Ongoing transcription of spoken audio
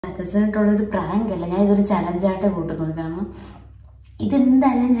ഒരു പ്രാങ്ക് അല്ല, ഞാൻ ഇതൊരു ചലഞ്ചായിട്ട് കൂട്ടുന്നത്. കാരണം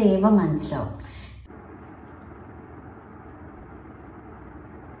ഇതെന്തായാലും ചെയ്യുമ്പോൾ മനസ്സിലാവും.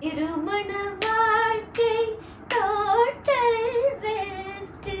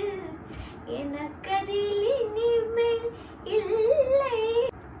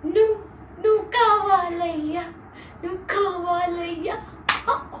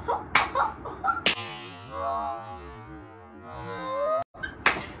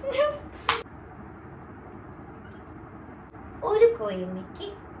 ഒരു കോയിമ്മയ്ക്ക്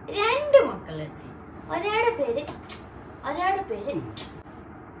 2 മക്കളുണ്ട്. ഒരാളുടെ പേര്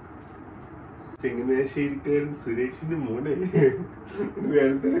ചങ്ങനാശ്ശേരിക്കാരൻ സുരേഷിന്റെ മോനെ.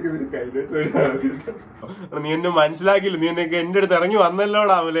 നീ എന്നെ മനസ്സിലാക്കിയില്ല, നീ എന്നൊക്കെ എന്റെ അടുത്ത് ഇറങ്ങി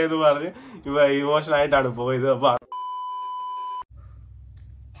വന്നല്ലോടാമല്ലേ എന്ന് പറഞ്ഞ് ഇമോഷൻ ആയിട്ടാണ് പോയത്. അപ്പൊ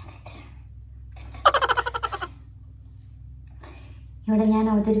ഇവിടെ ഞാൻ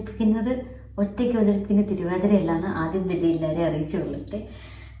അവതരിപ്പിക്കുന്നത് ഒറ്റയ്ക്ക് അവതരിപ്പിക്കുന്ന തിരുവാതിരയല്ലാന്ന് ആദ്യം തന്നെ എല്ലാവരെയും അറിയിച്ചു കൊള്ളട്ടെ.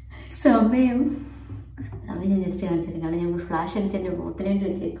 സമയം ഞാൻ ജസ്റ്റ് കാണിച്ചത്, കാരണം ഞാൻ ഫ്ലാഷ് അടിച്ച് എൻ്റെ മുഖത്തിന് വേണ്ടി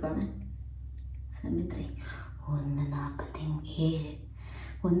വെച്ചേക്കുവാണ്. സമയം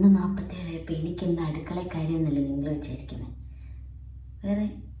 1:47. ഇപ്പം എനിക്കെന്താ അടുക്കള കാര്യമൊന്നുമില്ല നിങ്ങൾ വിചാരിക്കുന്നത്.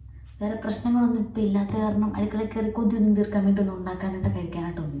 വേറെ പ്രശ്നങ്ങളൊന്നും ഇപ്പം ഇല്ലാത്ത കാരണം അടുക്കള കയറി കൊതിയൊന്നും തീർക്കാൻ വേണ്ടിയൊന്നും ഉണ്ടാക്കാനായിട്ട്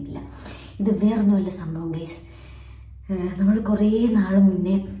കഴിക്കാനായിട്ടൊന്നുമില്ല. ഇത് വേറൊന്നുമില്ല സംഭവം ഗൈസ്. നമ്മൾ കുറേ നാൾ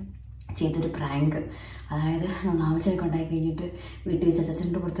മുന്നേ ചെയ്തൊരു പ്രാങ്ക്, അതായത് നമ്മൾ ആവശ്യമൊക്കെ ഉണ്ടാക്കി കഴിഞ്ഞിട്ട് വീട്ടിൽ വെച്ച്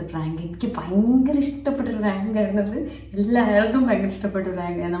അച്ഛൻ്റെ പുറത്തെ പ്രാങ്ക് എനിക്ക് ഭയങ്കര ഇഷ്ടപ്പെട്ടൊരു പ്രാങ്കായിരുന്നത്. എല്ലാവർക്കും ഭയങ്കര ഇഷ്ടപ്പെട്ട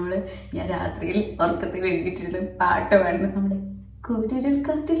പ്രാങ്കാണ്. ഞാൻ രാത്രിയിൽ ഉറക്കത്തിൽ എഴുതിയിട്ടിരുന്ന പാട്ട് പാടുന്നത് നമ്മുടെ കുരുരുൾ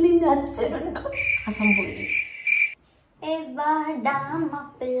കാട്ടിലിൻ്റെ അച്ഛനുണ്ടോ ആ സംഭവം.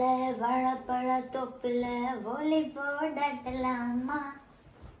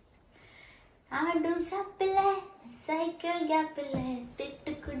 சைக்கிள் கேப்பில்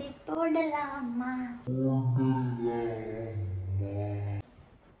திட்டுக்குடி போடலாமா,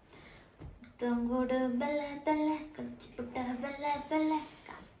 தொங்கோடு பெல்ல பெல்ல கடிச்சு புட்ட பெல்ல பெல்ல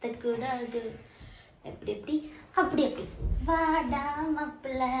கத்தக்கூடாது, எப்படி எப்படி அப்படி அப்படி வாடா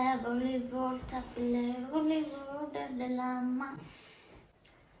மப்பிள்ள வாலிபால் சப்பிள்ள வாலிபால் ஆடலாமா,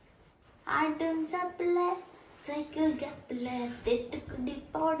 ஆடும் சப்பிள்ள சைக்கிள் கேப்பில் திட்டுக்குடி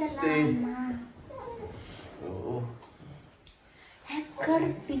போடலாமா,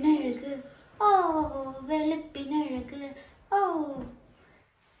 കറുപ്പിനഴക് ഓ വെളുപ്പിനഴക് ഓ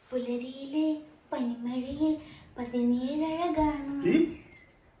പുലരിയിലെ പനിമഴയിൽ 17 അഴകാണ്,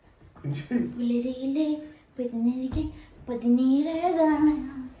 പുലരിയിലെ 17 അഴകാണ്,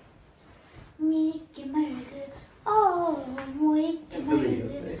 മിഴിക്കുമഴക് ഓ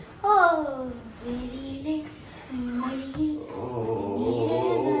മുഴിക്കുമഴക് ഓ വെളിയിലെ മഴയിൽ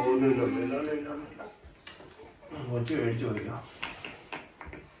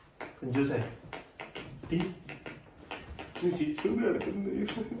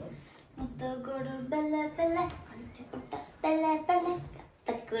മുത്തോട് ബെല്ല ബെല്ല കടിച്ചു പുട്ട ബെല്ല ബെല്ല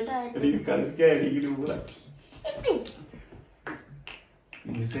കത്തക്കൂടാതെ.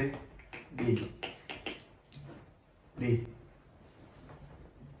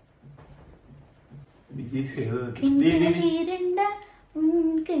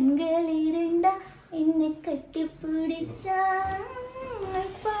 കൺകളിരണ്ട എന്നെ കെട്ടിപ്പിടിച്ച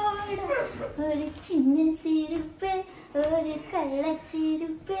ഒരു ചിന്ന സിരിപ്പിൽ ഒരു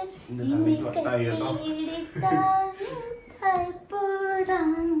കള്ളച്ചിരിപ്പിൽ എന്നെ കെട്ടിയിടിത്താൻ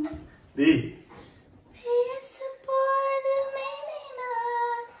ഭയപ്പെടാം.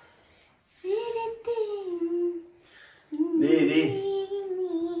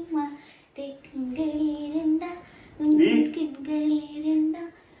 കൺകളിരണ്ട എന്നെ കെട്ടിയിടിത്താൻ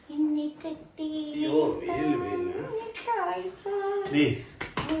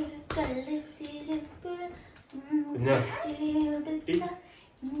കള്ളച്ചിരിപ്പ്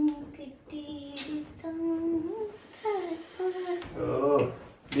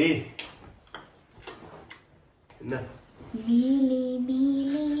നീലി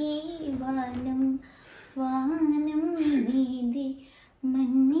നീലേ വാനം വാനം നീതി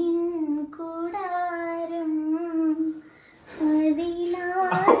മഞ്ഞിൻ കൂടാരം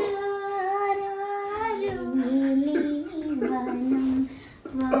അതിലാരോ നീലി വാനം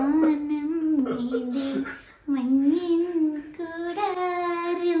വാനം നീതി മഞ്ഞിൻ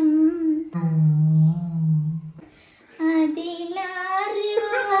കൂടാരം അതിലാരോ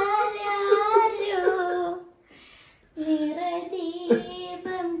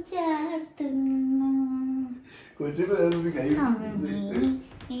നിറദീപം ചാർത്തുന്നു. അമ്മേ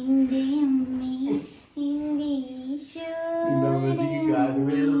എന്റെ അമ്മേ എന്റെ ഈശോയുടെ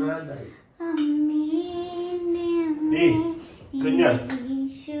അമ്മേ എന്റെ അമ്മേ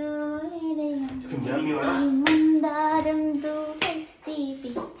ഈശോ മന്ദാരം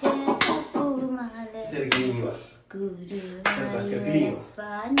തൂപ്പിച്ച പൂമാല ഗുരുവായൂരപ്പ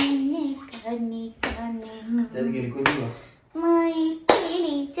നിന്നെ കണ്ണി കാണുന്നു മായി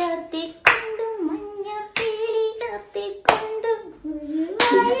പീലി ചാർത്തിക്കൊണ്ടും മഞ്ഞ പീലി ചാർത്തിക്കൊണ്ടും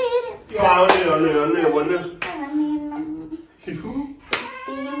ഗുരുവായൂരപ്പ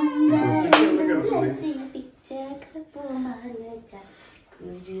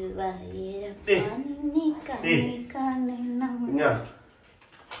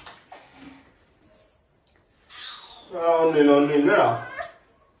ഒന്നുമില്ലടാ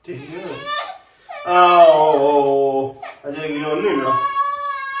ഒന്നുമില്ലടാ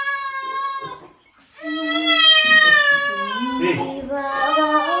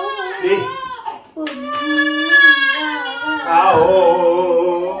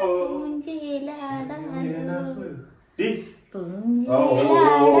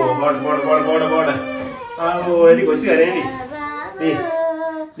കൊച്ചു കരയണ്ടി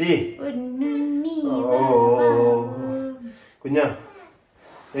കുഞ്ഞാ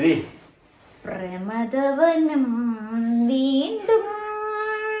എടി പ്രമദവനം വീണ്ടും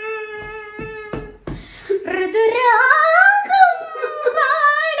ഋതുരാഗം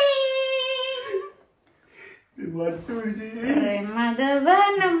പാടി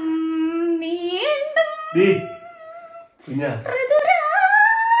പ്രമദവനം വീണ്ടും കുഞ്ഞാ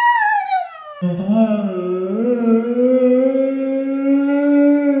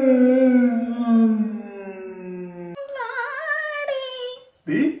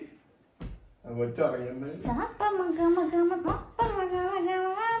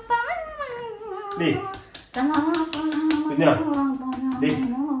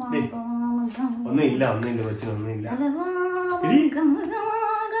ഒന്നുമില്ല കൊച്ചിനൊന്നുമില്ല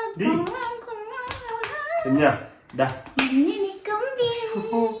കുഞ്ഞാ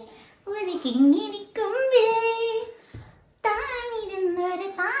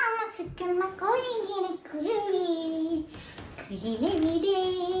താമസിക്കുന്ന കോരിങ്ങനെ കുരുവി കിളിയെവിടെ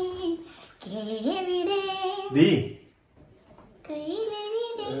കിളിയെവിടെ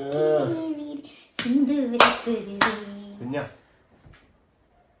കയ്യിലെവിടെ സിന്ദൂരക്കുരുവി കുഞ്ഞാ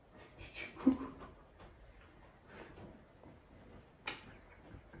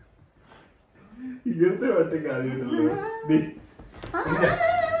ഇങ്ങനത്തെ ഒറ്റയ്ക്ക് ആദ്യമായിട്ടല്ലോ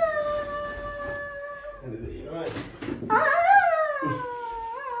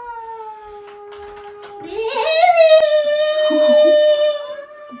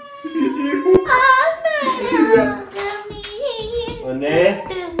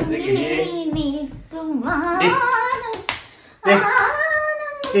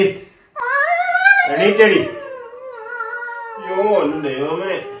എണീറ്റടി യോ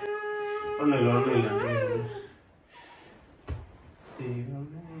ദൈവമേ ഒന്നുമില്ല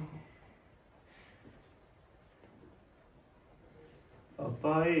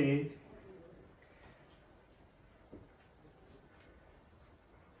പപ്പായി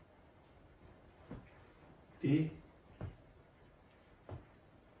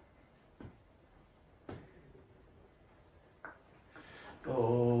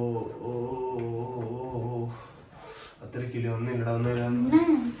അത്ര കിലോ ഒന്നുമില്ലടാ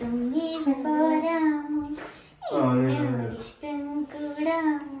ഇഷ്ടം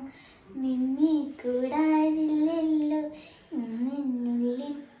കൂടാമോ നിന്നെ കൂടാതില്ലല്ലോ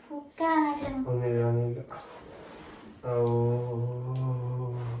നിന്നുള്ളിൽ പൂക്കാലം ഒന്നുമില്ല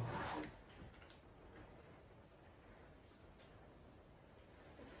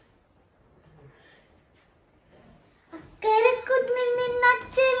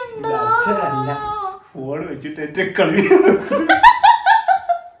അച്ഛനല്ല ഫോൺ വെച്ചിട്ട് ഏറ്റവും കളി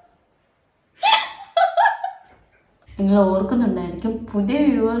നിങ്ങൾ ഓർക്കുന്നുണ്ടായിരിക്കും പുതിയ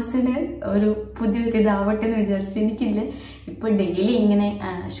വ്യൂവേഴ്സിന് പുതിയൊരു ഇതാവട്ടെ എന്ന് വിചാരിച്ചിട്ട് എനിക്കില്ല ഇപ്പൊ ഡെയിലി ഇങ്ങനെ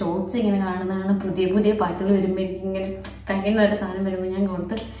ഷോർട്സ് ഇങ്ങനെ കാണുന്നതാണ് പുതിയ പാട്ടുകൾ വരുമ്പോൾ എനിക്കിങ്ങനെ കഴിയുന്ന ഒരു സാധനം വരുമ്പോൾ ഞാൻ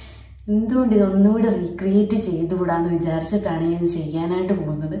കൊടുത്ത് എന്തുകൊണ്ട് ഇതൊന്നുകൂടെ റീക്രിയേറ്റ് ചെയ്തുകൂടാന്ന് വിചാരിച്ചിട്ടാണ് ഞാൻ ചെയ്യാനായിട്ട്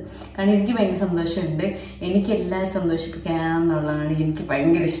പോകുന്നത്. കാരണം എനിക്ക് ഭയങ്കര സന്തോഷമുണ്ട്. എനിക്ക് എല്ലാവരും സന്തോഷിപ്പിക്കാന്നുള്ളതാണ് എനിക്ക്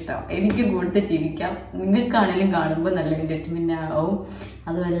ഭയങ്കര ഇഷ്ടം. എനിക്ക് കൂടുതൽ ചിരിക്കാം. നിങ്ങൾക്കാണെങ്കിലും കാണുമ്പോൾ നല്ല എൻ്റർടൈൻമെൻ്റ് ആവും.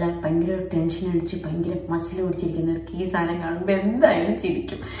 അതുമല്ല ഭയങ്കര ടെൻഷൻ അടിച്ച് ഭയങ്കര മസിൽ പിടിച്ചിരിക്കുന്നവർക്ക് ഈ സാധനം കാണുമ്പോൾ എന്തായാലും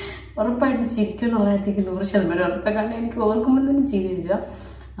ചിരിക്കും. ഉറപ്പായിട്ടും ചിരിക്കും എന്നുള്ളതിലേക്ക് 100% ഉറപ്പ്. കാരണം എനിക്ക് ഓർക്കുമ്പോൾ തന്നെ ചിരി വരിക.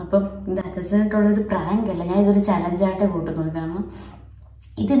 അപ്പം ഇത് അത്യാവശ്യമായിട്ടുള്ളൊരു പ്രാങ്ക് അല്ല, ഞാൻ ഇതൊരു ചലഞ്ചായിട്ട് കൂട്ടുന്നത്. കാരണം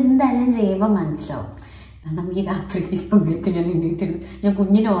ഇതെന്തായാലും ചെയ്യുമ്പോൾ മനസ്സിലാവും കാരണം ഈ രാത്രി ഈ സമയത്ത് ഞാൻ എണീറ്റത് ഞാൻ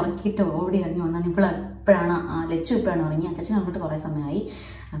കുഞ്ഞിനെ ഉറക്കിയിട്ട് ഓടി ഇറങ്ങി വന്നാണ്. എപ്പോഴാണ് ലച്ചു ഇപ്പോഴാണ് ഉറങ്ങി. അച്ഛൻ അങ്ങോട്ട് കുറേ സമയമായി.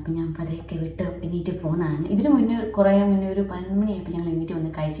 അപ്പം ഞാൻ പതയൊക്കെ വിട്ട് എണീറ്റ് പോകുന്നതാണ്. ഇതിന് മുന്നേ കുറേ മുന്നേ ഒരു 11 മണിയായപ്പോൾ ഞങ്ങൾ എണീറ്റ്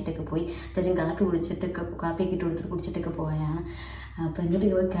വന്ന് കഴിച്ചിട്ടൊക്കെ പോയി. അച്ഛൻ കാപ്പിയൊക്കെ ഇട്ട് കൊടുത്തിട്ട് കുടിച്ചിട്ടൊക്കെ പോയാണ്. അപ്പോൾ എന്നിട്ട്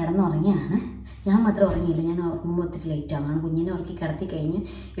പോയി കിടന്നുറങ്ങിയാണ്. ഞാൻ മാത്രം ഉറങ്ങിയില്ല. ഞാൻ ഉറങ്ങുമ്പോൾ ഒത്തിരി ലേറ്റ് ആവും. കാരണം കുഞ്ഞിനെ ഉറക്കി കിടത്തി കഴിഞ്ഞ്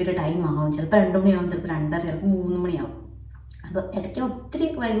ഈ ഒരു ടൈം ആവും. ചിലപ്പോൾ 2 മണിയാവും, ചിലപ്പോൾ 2:30, ചിലപ്പോൾ 3 മണിയാവും. അപ്പോൾ ഇടയ്ക്ക് ഒത്തിരി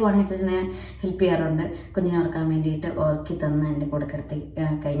വൈകുവാണെങ്കിൽ അച്ഛനെ ഹെൽപ്പ് ചെയ്യാറുണ്ട്. കുഞ്ഞിനെ ഉറക്കാൻ വേണ്ടിയിട്ട് ഉറക്കി തന്ന് എൻ്റെ കൂടെ കിടത്തി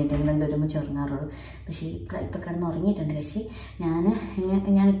കഴിഞ്ഞിട്ട് ഞങ്ങൾ ഒരുമിച്ച് ഉറങ്ങാറുള്ളൂ. പക്ഷേ ഇപ്പോൾ കിടന്ന് ഉറങ്ങിയിട്ടുണ്ട്. പക്ഷേ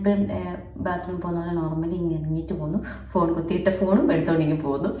ഞാനിപ്പോഴും ബാത്റൂമിൽ പോകുന്നുള്ള നോർമലി ഇങ്ങനെ എണീറ്റ് പോകുന്നു. ഫോൺ കുത്തിയിട്ട ഫോണും എടുത്തോണ്ടെങ്കിൽ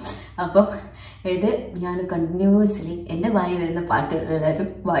പോകുന്നു. അപ്പോൾ ഇത് ഞാൻ കണ്ടിന്യൂസ്ലി എൻ്റെ വായി വരുന്ന പാട്ടുകൾ എല്ലാവരും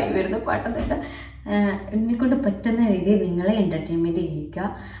വായി വരുന്ന പാട്ടെന്നല്ല എന്നെക്കൊണ്ട് പറ്റുന്ന രീതിയിൽ നിങ്ങളെ എൻ്റർടൈൻമെൻറ്റ് ചെയ്യിക്കുക.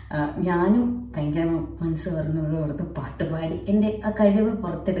 ഞാനും ഭയങ്കര മനസ്സ് പറഞ്ഞുള്ള പാട്ട് പാടി എൻ്റെ ആ കഴിവ്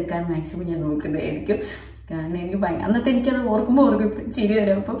പുറത്തെടുക്കാൻ മാക്സിമം ഞാൻ നോക്കുന്നതായിരിക്കും. കാരണം എനിക്ക് അന്നത്തെ എനിക്കത് ഓർക്കുമ്പോൾ ഇപ്പം ചിരി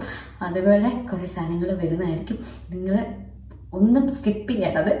വരും. അപ്പം അതുപോലെ കുറേ സാധനങ്ങൾ വരുന്നതായിരിക്കും. നിങ്ങൾ ഒന്നും സ്കിപ്പ്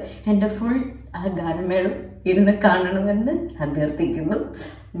ചെയ്യാതെ എൻ്റെ ഫുൾ ആ ഗാനമേളം ഇരുന്ന് കാണണമെന്ന് അഭ്യർത്ഥിക്കുന്നു.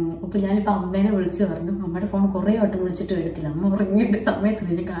 അപ്പോൾ ഞാനിപ്പോൾ അമ്മേനെ വിളിച്ച് പറഞ്ഞു. അമ്മയുടെ ഫോൺ കുറേ വട്ടം വിളിച്ചിട്ട് എടുത്തില്ല. അമ്മ ഉറങ്ങിയിട്ട് സമയത്ത്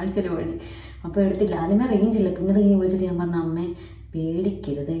ഞാൻ കാണിച്ചൊരു വഴി അപ്പോൾ എടുത്തില്ല. ആദ്യമേ റേഞ്ച് ഇല്ല. പിന്നെ റേഞ്ച് വിളിച്ചിട്ട് ഞാൻ പറഞ്ഞു, അമ്മേ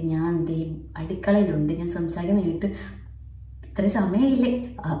പേടിക്കരുത്, ഞാൻ എന്ത് ചെയ്യും, അടുക്കളയിലുണ്ട്, ഞാൻ സംസാരിക്കുന്ന കേട്ട് ഇത്രയും സമയമില്ലേ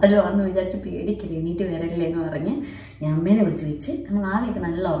അതല്ലോ എന്ന് വിചാരിച്ച് പേടിക്കില്ല, എണീറ്റ് വരല്ലേ എന്ന് പറഞ്ഞ് ഞാൻ അമ്മേനെ വിളിച്ച് വെച്ച്. കാരണം ആദ്യമൊക്കെ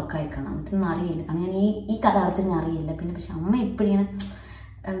നല്ല ഉറക്കമായി കാണാം. എന്നിട്ടൊന്നും അറിയില്ല. കാരണം ഞാൻ ഈ കഥ അടച്ച് ഞാൻ അറിയില്ല. പിന്നെ പക്ഷെ അമ്മ ഇപ്പോഴിങ്ങനെ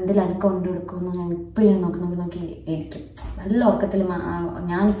എന്തെങ്കിലും അടുക്കം കൊണ്ടെടുക്കുമെന്ന് ഞാൻ ഇപ്പോഴും നോക്കി ഇരിക്കും. നല്ല ഉറക്കത്തിൽ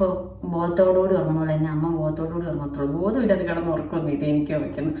ഞാനിപ്പോൾ ബോധത്തോടുകൂടി ഉറങ്ങുന്നതുപോലെ തന്നെ അമ്മ ബോധത്തോടുകൂടി ഉറങ്ങത്തുള്ളൂ. ബോധമില്ലാതെ കിടന്ന് ഉറക്കമൊന്നുമില്ല എനിക്ക്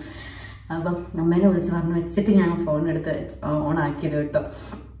വയ്ക്കുന്നു. അപ്പം അമ്മേനെ വിളിച്ച് പറഞ്ഞു വെച്ചിട്ട് ഞാൻ ഫോൺ എടുത്ത് ഓണാക്കിയത് കേട്ടോ.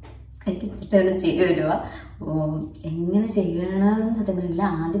 എനിക്ക് പെട്ടെന്ന് ചെയ്ത് തരുക. എങ്ങനെ ചെയ്യണമെന്ന് സത്യം പറഞ്ഞില്ല.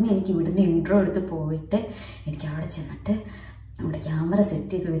 ആദ്യമേ എനിക്ക് ഇവിടുന്ന് ഇൻട്രോ എടുത്ത് പോയിട്ട് എനിക്ക് അവിടെ ചെന്നിട്ട് നമ്മുടെ ക്യാമറ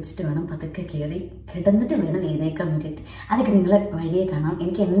സെറ്റ് ചെയ്ത് വെച്ചിട്ട് വേണം പതുക്കെ കയറി കിടന്നിട്ട് വേണം എഴുന്നേക്കാൻ വേണ്ടിയിട്ട്. അതൊക്കെ നിങ്ങൾ വഴിയെ കാണാം.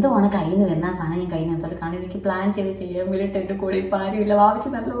 എനിക്ക് എന്തുവാണ് കയ്യിൽ നിന്ന് വരുന്ന ആ സാധനം ഞാൻ കഴിഞ്ഞ നേരത്തോടെ കാണാൻ എനിക്ക് പ്ലാൻ ചെയ്ത് ചെയ്യാൻ വേണ്ടിയിട്ട് എൻ്റെ കൂടെ ഇപ്പോൾ ആരുമില്ല.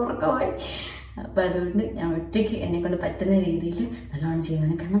 വാവിച്ച് നല്ല ഉറക്കമായി. അപ്പോൾ അതുകൊണ്ട് ഞാൻ ഒറ്റയ്ക്ക് എന്നെക്കൊണ്ട് പറ്റുന്ന രീതിയിൽ നല്ലോണം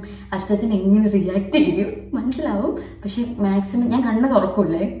ചെയ്യണം. കാരണം അച്ഛൻ എങ്ങനെ റിയാക്ട് ചെയ്യും മനസ്സിലാവും. പക്ഷെ മാക്സിമം ഞാൻ കണ്ണ്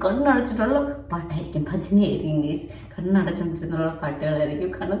തുറക്കില്ലേ, കണ്ണടച്ചിട്ടുള്ള പാട്ടായിരിക്കും, ഭജനയായിരിക്കും ഗീസ്. കണ്ണടച്ചുകൊണ്ടിരുന്നുള്ള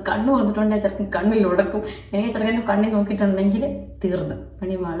പാട്ടുകളായിരിക്കും. കണ്ണ് വന്നിട്ടുണ്ടെങ്കിൽ ചിലപ്പോൾ കണ്ണിൽ ഉടക്കും. എനിക്ക് ചിലപ്പോൾ കണ്ണിൽ നോക്കിയിട്ടുണ്ടെങ്കിൽ തീർന്നു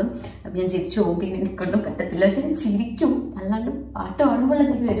പണി മാളും. അപ്പം ഞാൻ ചിരിച്ചു പോകും. പിന്നെ എനിക്കൊണ്ടും പറ്റത്തില്ല. പക്ഷെ ഞാൻ ചിരിക്കും, അല്ലാണ്ട് പാട്ട് പാടുമ്പോഴുള്ള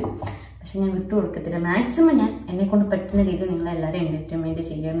ചിരി വരും. പക്ഷെ ഞാൻ വിട്ടു കൊടുക്കത്തില്ല. മാക്സിമം ഞാൻ എന്നെക്കൊണ്ട് പറ്റുന്ന രീതിയിൽ നിങ്ങളെല്ലാവരും എൻ്റർടൈൻമെൻറ്റ്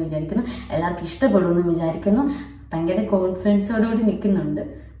ചെയ്യാമെന്ന് വിചാരിക്കുന്നു. എല്ലാവർക്കും ഇഷ്ടപ്പെടുമെന്ന് വിചാരിക്കുന്നു. ഭയങ്കര കോൺഫിഡൻസോടുകൂടി നിൽക്കുന്നുണ്ട്.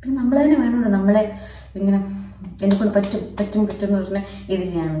 പിന്നെ നമ്മൾ തന്നെ വേണമല്ലോ നമ്മളെ ഇങ്ങനെ എന്നെക്കൊണ്ട് പറ്റും എന്ന് പറഞ്ഞാൽ ഇത്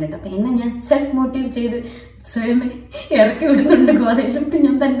ചെയ്യാൻ വേണ്ടിയിട്ട്. അപ്പം എന്നെ ഞാൻ സെൽഫ് മോട്ടീവ് ചെയ്ത് സ്വയം ഇറക്കി വിടുന്നുണ്ട്. ഗോതയിലോട്ട്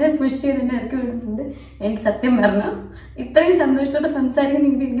ഞാൻ തന്നെ പുഷ് ചെയ്ത് തന്നെ ഇറക്കി വിടുന്നുണ്ട്. എനിക്ക് സത്യം പറഞ്ഞാൽ ഇത്രയും സന്തോഷത്തോടെ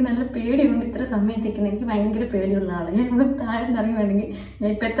സംസാരിക്കുന്നെങ്കിൽ എനിക്ക് നല്ല പേടിയുണ്ട്. ഇത്ര സമയത്തേക്കുന്നത് എനിക്ക് ഭയങ്കര പേടിയുള്ള ആളാണ്. ഞാൻ ഇവിടെ താഴെ ഇറങ്ങി വേണമെങ്കിൽ ഞാൻ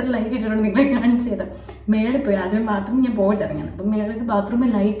ഇപ്പം എത്ര ലൈറ്റ് ഇട്ടിട്ടുണ്ട് നിങ്ങളെ കാണിച്ചു തരാം. മേളിൽ പോയി ആദ്യം ബാത്റൂമിൽ ഞാൻ പോയിട്ട് ഇറങ്ങണം. അപ്പം മേളിൽ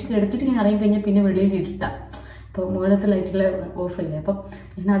ബാത്റൂമിൽ ലൈറ്റ് എടുത്തിട്ട് ഞാൻ ഇറങ്ങിക്കഴിഞ്ഞാൽ പിന്നെ വെളിയിൽ ഇട്ടാം. അപ്പോൾ മുകളിലത്തെ ലൈറ്റിൽ ഓഫല്ലേ. അപ്പം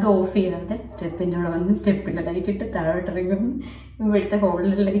ഞാനത് ഓഫ് ചെയ്യാതെ സ്റ്റെപ്പിൻ്റെ അവിടെ വന്ന് സ്റ്റെപ്പിൻ്റെ ലൈറ്റ് ഇട്ട് താഴോട്ട് ഇറങ്ങി ഇവിടുത്തെ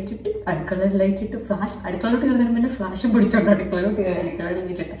ഹോളിൽ ലൈറ്റ് ഇട്ട് അടുക്കളയിൽ ലൈറ്റ് ഇട്ട് അടുക്കളയിലോട്ട് കയറുന്നതിന് പിന്നെ ഫ്ലാഷ് പിടിച്ചോണ്ട് അടുക്കളയിൽ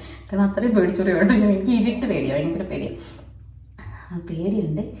ലൈറ്റ് ഇട്ട്. കാരണം അത്രയും പേടിച്ചോറി വേണ്ട. എനിക്ക് ഇരുട്ട് പേടിയാണ്, ഭയങ്കര പേടിയാണ്.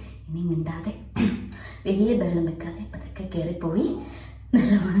 പേടിയുണ്ട്. ഇനി മിണ്ടാതെ വലിയ ബഹളം വെക്കാതെ പതൊക്കെ കയറിപ്പോയി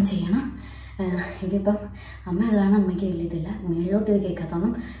നല്ലവണ്ണം ചെയ്യണം. ഇതിപ്പം അമ്മയുള്ളതാണ്, അമ്മയ്ക്ക് വലിയ ഇതില്ല. മേളിലോട്ട് ഇത്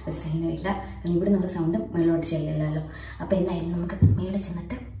കേൾക്കാത്തോണം ഒരു സൈനും ഇല്ല. ഇവിടെ നിന്നുള്ള സൗണ്ട് മേളിലോട്ട് ചെല്ലില്ലല്ലോ. അപ്പോൾ എന്തായാലും നമുക്ക് മേളിൽ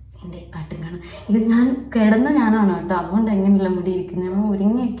ചെന്നിട്ട് എൻ്റെ പാട്ടും കാണാം. ഇത് ഞാൻ കിടന്ന ഞാനാണ് കേട്ടോ, അതുകൊണ്ട് എങ്ങനെയുള്ള മുടി ഇരിക്കുന്നത്. നമ്മൾ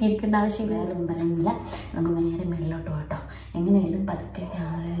ഒരുങ്ങിയൊക്കെ ഇരിക്കേണ്ട ആവശ്യം വേറെ ഒന്നും പറയുന്നില്ല. നമുക്ക് നേരെ മേളിലോട്ട് പോകട്ടോ. എങ്ങനെയായാലും പതുക്കെ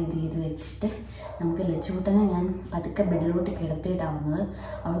ക്യാമറ ഇത് ചെയ്ത് വെച്ചിട്ട് നമുക്ക് ലച്ചുകൂട്ടനെ ഞാൻ പതുക്കെ ബെഡിലോട്ട് കിടത്തിയിട്ടാവുന്നത്.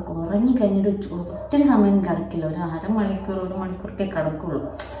 അവൾക്ക് ഉറങ്ങിക്കഴിഞ്ഞിട്ട് ഒത്തിരി സമയം കിടക്കില്ല. ഒരു അരമണിക്കൂർ 1 മണിക്കൂറൊക്കെ കിടക്കുള്ളൂ.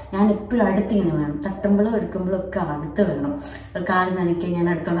 ഞാൻ എപ്പോഴും അടുത്തിങ്ങനെ വേണം. തട്ടുമ്പോഴും എടുക്കുമ്പോഴും ഒക്കെ അടുത്ത് വേണം. കാല് നനയ്ക്കാൻ ഞാൻ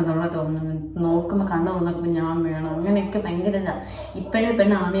അടുത്തുണ്ടെന്നുള്ള തോന്നുന്നു. നോക്കുമ്പോൾ കണ്ണു നോക്കുമ്പോൾ ഞാൻ വേണം. അങ്ങനെയൊക്കെ ഭയങ്കര ഇതാണ്. ഇപ്പോഴേ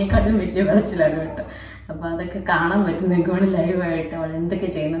പെണ്ണ് ആമയെക്കാട്ടിലും വലിയ വിളച്ചിലാണ് കേട്ടോ. അപ്പോൾ അതൊക്കെ കാണാൻ പറ്റും. നിങ്ങൾക്ക് വേണ്ടി ലൈവായിട്ട് അവൾ എന്തൊക്കെ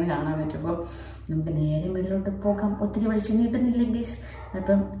ചെയ്യുന്നത് കാണാൻ പറ്റും. അപ്പോൾ നമുക്ക് നേരെ മുകളിലോട്ട് പോകാം. ഒത്തിരി വെളിച്ചം കിട്ടുന്നില്ല ഗൈസ്.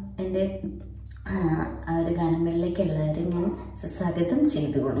 അപ്പം എൻ്റെ ആ ഒരു ഗാനങ്ങളിലേക്ക് എല്ലാവരും ഞാൻ സ്വാഗതം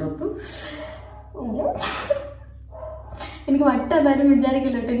ചെയ്തുകൊള്ളു. അപ്പം എനിക്ക് വട്ടെല്ലാവരും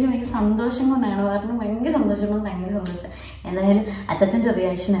വിചാരിക്കില്ല കേട്ടോ. എനിക്ക് ഭയങ്കര സന്തോഷം കൊണ്ടാണ് പറഞ്ഞത്. ഭയങ്കര സന്തോഷം. എന്തായാലും അച്ഛൻ്റെ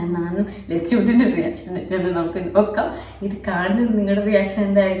റിയാക്ഷൻ എന്നാണ് ലച്ചുവിൻ്റെ റിയാക്ഷൻ എന്ന് നമുക്ക് നോക്കാം. ഇത് കാണുന്നത് നിങ്ങളുടെ റിയാക്ഷൻ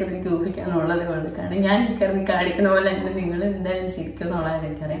എന്തായിരിക്കും എനിക്ക് ഊഹിക്കാനുള്ളത് കൊണ്ട്. കാരണം ഞാൻ എനിക്കറിഞ്ഞ് കാണിക്കുന്ന പോലെ തന്നെ നിങ്ങൾ എന്തായാലും ചിരിക്കും എന്നുള്ളത്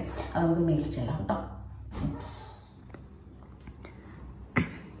എനിക്കറിയാം. അത് നമുക്ക് മേടിച്ചല്ലോ കേട്ടോ.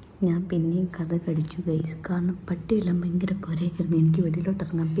 ഞാൻ പിന്നെയും കഥ കടിച്ചു ഗൈസ്. കാരണം പട്ടിയെല്ലാം ഭയങ്കര കുരയായിരുന്നു. എനിക്ക് വെളിയിലോട്ട്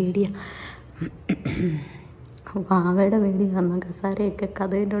ഇറങ്ങാൻ പേടിയാണ്. വാവയുടെ പേടി കാരണം കസാരയൊക്കെ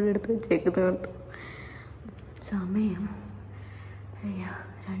കഥേൻ്റെ അവിടെ എടുത്ത് വെച്ചേക്കുന്നുണ്ട്. സമയം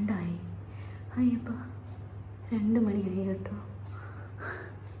 2 ആയി. അയ്യപ്പോൾ 2 മണിയായി കേട്ടോ.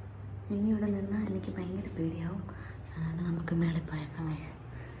 ഇനി ഇവിടെ നിന്നാൽ എനിക്ക് ഭയങ്കര പേടിയാവും. അതുകൊണ്ട് നമുക്ക് മേളിൽ പോയേക്കാം.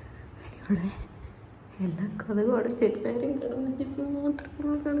 ഇവിടെ എല്ലാ കഥകളും അടച്ചെല്ലാവരും കിടന്നിട്ട്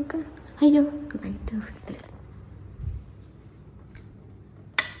മാത്രമുള്ള കിടക്കാൻ. അയ്യോ ലൈറ്റ് ഓഫ് ചെയ്തില്ല.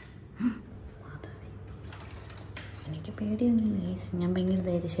 എനിക്ക് പേടിയൊന്നുമില്ല. ഞാൻ ഭയങ്കര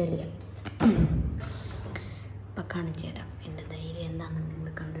ധൈര്യശാലിയാണ്. ഇപ്പം കാണിച്ചു തരാം എൻ്റെ ധൈര്യം എന്താണെന്ന്.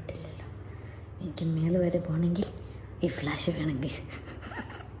 നിങ്ങൾ കണ്ടിട്ടില്ലല്ലോ. എനിക്ക് മേലെ വരെ പോകണമെങ്കിൽ ഈ ഫ്ലാഷ് വേണം ഗൈസ്.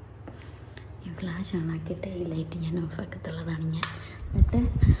 ഈ ഫ്ലാഷ് ഓണാക്കിയിട്ട് ഈ ലൈറ്റ് ഞാൻ ഓഫാക്കത്തുള്ളതാണ് ഞാൻ. എന്നിട്ട്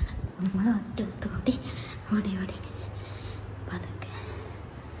നമ്മൾ ഒറ്റ ഓടി ഓടി ഓടി പതുക്കെ.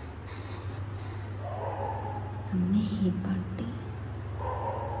 അമ്മേ ഈ പട്ടി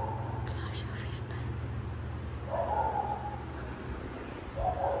ഫ്ലാഷ് ഓഫ് ചെയ്യണ്ട.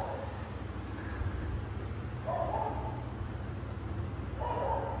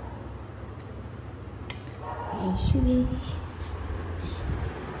 യേശുവേ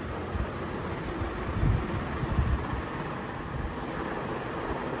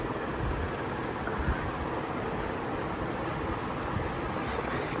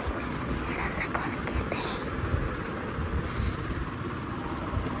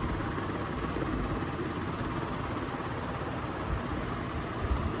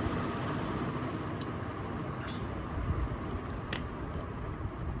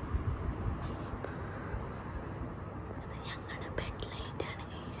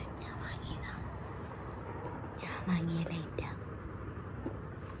വാങ്ങിയ ലൈറ്റാണ്.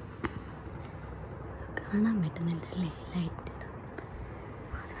 കാണാൻ പറ്റുന്നില്ലല്ലേ ലൈറ്റ്?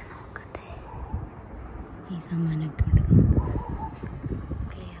 അത് നോക്കട്ടെ. ഈ സമ്മാനമൊക്കെ ഇടുന്നത്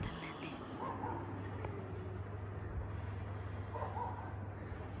ക്ലിയർ അല്ലല്ലേ?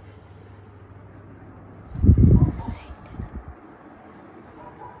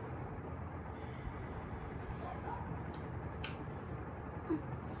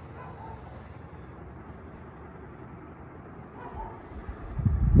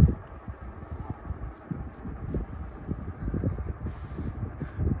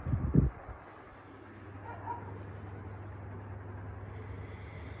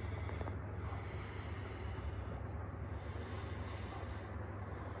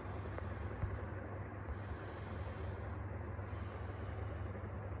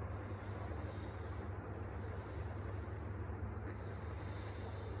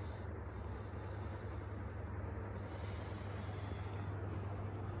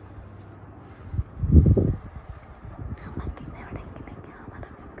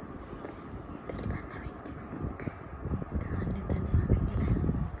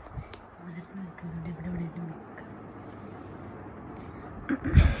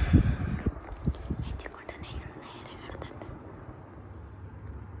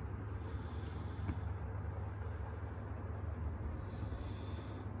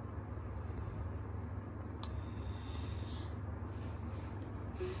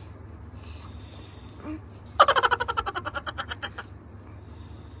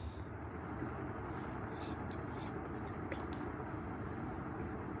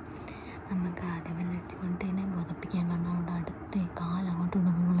 നമുക്ക് ആദ്യം വെള്ളം തന്നെ ബോധിപ്പിക്കാൻ. കാരണം അവിടെ അടുത്ത് കാലങ്ങോട്ട്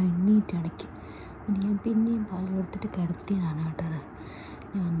കൊണ്ടുപോയി എണ്ണീറ്റ് അടയ്ക്കും. ഇത് ഞാൻ പിന്നെയും പാൽ കൊടുത്തിട്ട് കിടത്തിയതാണ് കേട്ടത്.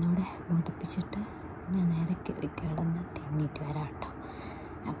 ഞാൻ ഒന്നുകൂടെ ബോധിപ്പിച്ചിട്ട് ഞാൻ നേരെ കയറി കിടന്നിട്ട് എണ്ണീറ്റ് വരാം കേട്ടോ.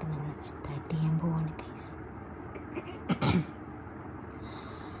 അപ്പം നമ്മൾ സ്റ്റാർട്ട് ചെയ്യാൻ പോവാണ് ഗൈസ്.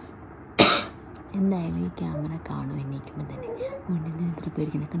 എന്തായാലും ഈ ക്യാമറ കാണും എണ്ണീക്കുമ്പോൾ തന്നെ. അതുകൊണ്ട് ഞാൻ ഇത്ര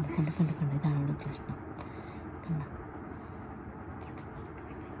പേടിക്കുന്നത്. കണ്ട് ഇതാണ് ഇവിടെ പ്രശ്നം. കണ്ട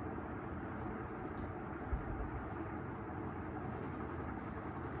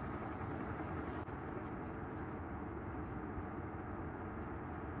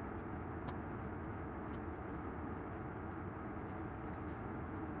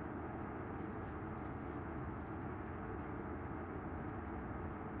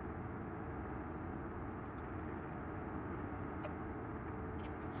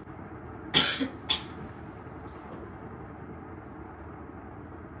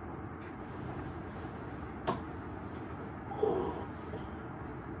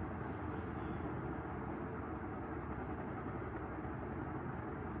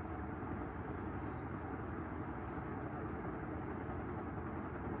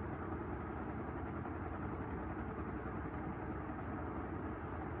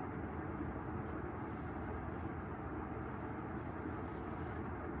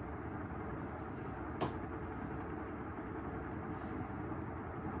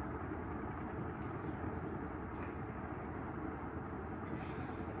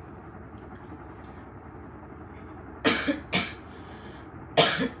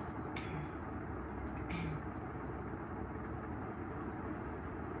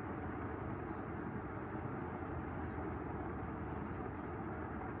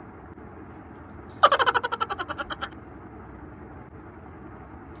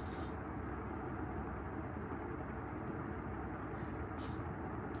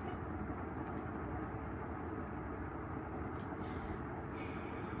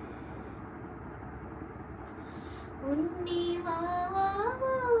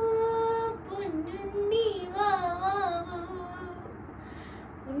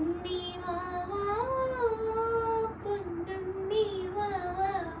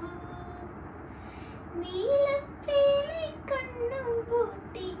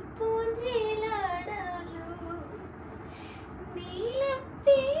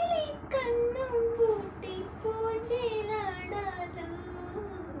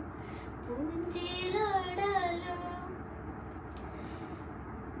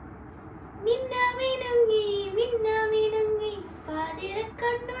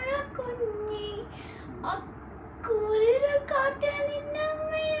അക്കൂരിരുൾ കാറ്റാൻ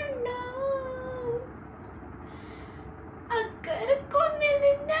നിന്നമ്മയുണ്ടോ? അക്കരക്കൊന്നിൽ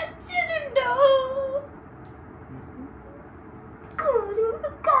നിന്നച്ഛനുണ്ടോ? കൂരിരുൾ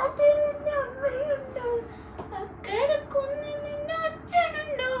കാറ്റാൻ നിന്നമ്മയുണ്ടോ? അക്കരക്കൊന്നിൽ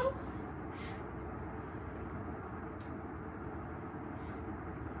നിന്നച്ഛനുണ്ടോ?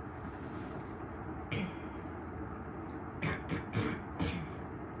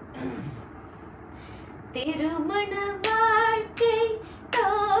 திருமண வாழ்க்கை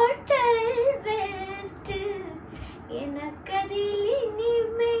டோட்டல் வேஸ்ட் எனக்கதில்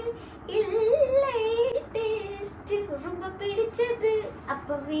இனிமேல் இல்லை டேஸ்ட் ரொம்ப பிடிச்சது அப்ப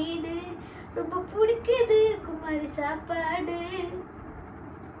வீடு ரொம்ப பிடிக்குது குமாரி சாப்பாடு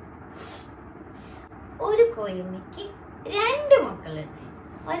ഒരു കോയമ്മയ്ക്ക് 2 മക്കളുണ്ട്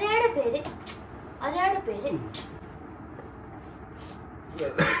ഒരാളുടെ പേര്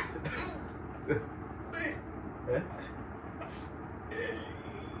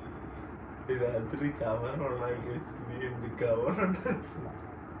രാത്രി കവർ ഉണ്ടാക്കി വെച്ച് നീ എന്ത് കവർ ഉണ്ടാക്കി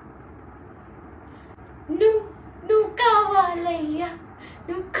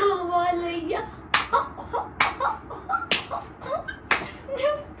കാവാലയ്യ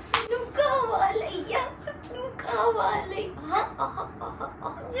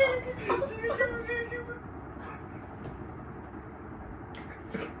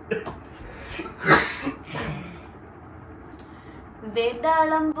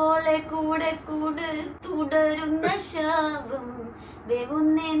വേതാളം പോലെ കൂടെ തുടരുന്ന ശാപം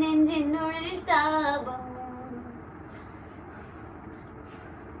വേവുന്ന നെഞ്ചിനുള്ളിൽ താപം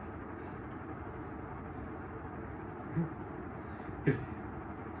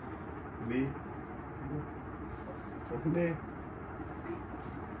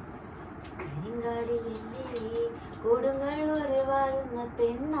കരിങ്കാടിയല്ലേ കൊടുങ്ങല്ലൂർ വാഴുന്ന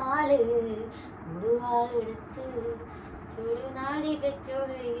പെണ്ണാള് ഒരുവാളെടുത്ത്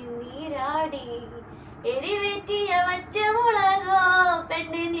ചുടുനാടികച്ചൊഴുകി നീരാടി എരിവേറ്റിയ വറ്റമുളകോ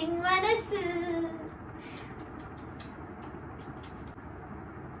പെണ്ണെ നിൻ മനസ്സ്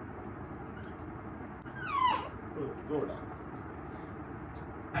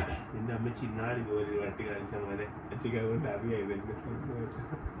നിന്റെ അമ്മ ചിന്നാടി പോലെ വട്ടി കാണിച്ച പോലെ ഒറ്റയ്ക്ക് കൊണ്ട് അറിയാം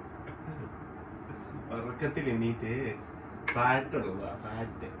ഉറക്കത്തിൽ എണീറ്റ് ഫാറ്റുള്ളതാ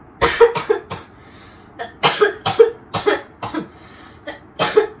ഫാറ്റ്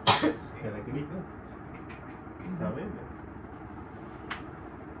സമയമില്ല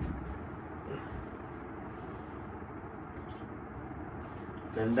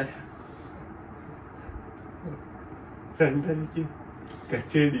രണ്ടരയ്ക്ക്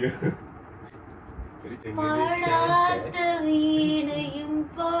കച്ചേരിയോ പാടാത്ത വീണയും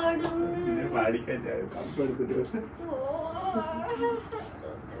പാടും പാടിക്കാൻ കപ്പെടുത്തിട്ട്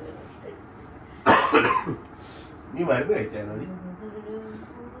നീ മരുന്ന് കഴിച്ചാണോ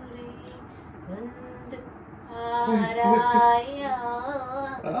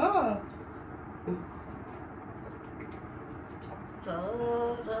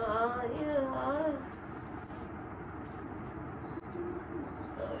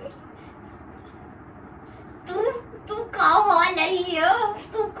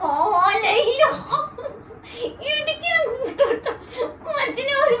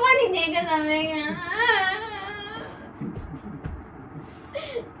ഒരുപാട് ഇന്നേക്കാൻ സമയം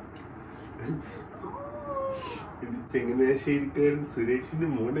ചങ്ങനാശ്ശേരിക്കാരൻ സുരേഷിന്റെ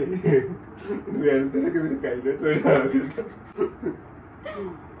മോനെ വേണത്തിനൊക്കെ ഇതിന് കൈലോട്ട് വരാറുണ്ട്.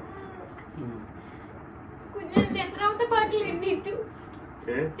 എത്രാമത്തെ പാട്ടിൽ എണ്ണീറ്റു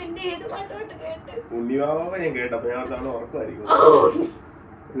ഉണ്ണിവാവ ഞാൻ കേട്ടപ്പോ ഞാൻ അതാണ് ഉറക്കമായിരിക്കും.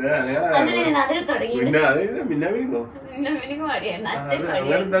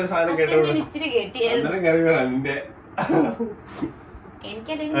 അങ്ങനത്തെ സാധനം കേട്ടോ നിന്റെ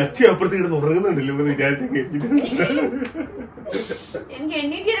അച്ഛൻ അപ്പുറത്ത് കിടന്ന് ഉറങ്ങുന്നുണ്ടല്ലോ എന്ന് വിചാരിച്ച കേട്ടിട്ട് എനിക്ക്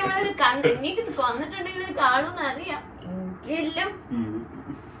എണ്ണീറ്റ് എണ്ണീറ്റ് കൊന്നിട്ടുണ്ടെങ്കിൽ കാണുമെന്ന് അറിയാം.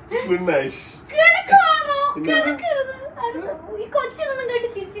 ഈ കൊച്ചൊന്നും കേട്ട്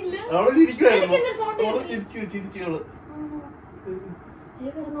ചിരിച്ചില്ല.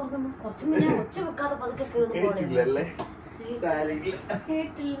 കുറച്ചു മുന്നേ ഒച്ച വെക്കാതെ പതുക്കെ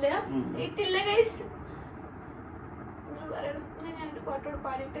കേട്ടില്ല. പാട്ടോട്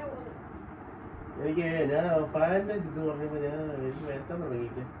പാടിട്ടേ പോകുന്നു. എനിക്ക് ഞാൻ ഫാൻ്റെ ഇത് പറഞ്ഞപ്പോ ഞാൻ വേർക്കാൻ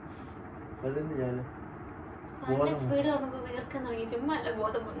തുടങ്ങിയിട്ട് അതെന്ന് ഞാൻ സ്പീഡ് പറഞ്ഞപ്പോ വേർക്കാൻ തുടങ്ങി. ചുമ്മാ അല്ല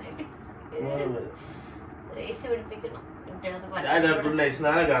ബോധം വന്നിട്ട് റേസ് പിടിപ്പിക്കണം.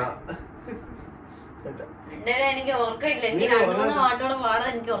 നാളെ കാണാം. എനിക്ക് ഓർക്കമില്ല. എനിക്ക് 2-3 പാട്ടോടെ പാടാൻ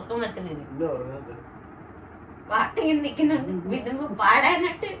എനിക്ക് ഉറക്കം വരത്തില്ല. പാട്ടിങ്ങനെ നിൽക്കുന്നുണ്ട്. വിതുമ്പ്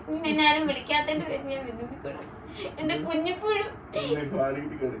പാടാനായിട്ട് എന്നെ ആരും വിളിക്കാത്തതിന്റെ പേര് ഞാൻ വിതുമ്പിക്കൊള്ളു. എന്റെ കുഞ്ഞിപ്പുഴു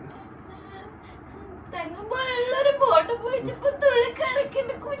തെങ്ങുമ്പോഴുള്ളൊരു ബോട്ട് പൊഴിച്ചപ്പോ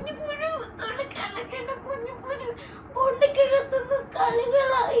തുള്ളിക്കളിക്കണ്ട കുഞ്ഞിപ്പുഴു, തുള്ളിക്കളിക്കണ്ട കുഞ്ഞിപ്പുഴു. ബോണ്ടക്കകത്തുനിന്ന്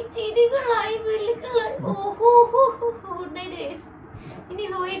കളികളായി, ചിരികളായി, വെള്ളികളായി. ഓഹോ ഇനി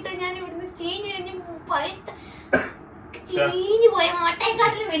പോയിട്ട് ഞാൻ ഇവിടുന്ന് ചീഞ്ഞ് കഴിഞ്ഞ് ചീഞ്ഞു പോയ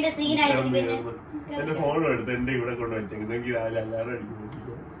മോട്ടേക്കാട്ടിലും വലിയ സീനായിട്ട് പിന്നെ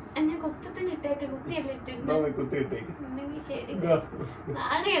ഞാൻ കൊത്തത്തിന് ഇട്ടേക്ക്, കുത്തിയല്ല ഇട്ടിട്ടുണ്ടെങ്കിൽ ശരി.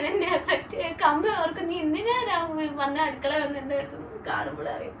 നാളെ അതിന്റെ എഫക്ട് കമ്പ ഓർക്കും. നീ എന്തിനാ വന്ന അടുക്കള വന്ന് എന്റെ അടുത്ത്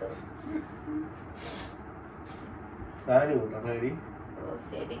കാണുമ്പോഴേ അറിയത്തുള്ളൂ. ഓ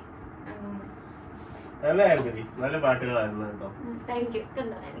ശരി, നല്ല പാട്ടുകളായിരുന്നു കേട്ടോ. Thank you.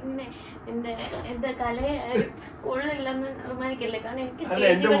 കണ്ടോ ഇങ്ങനെ എന്റെ കലയെ കൊള്ളില്ലെന്ന് ബഹുമാനിക്കല്ലേ. കാരണം എനിക്ക്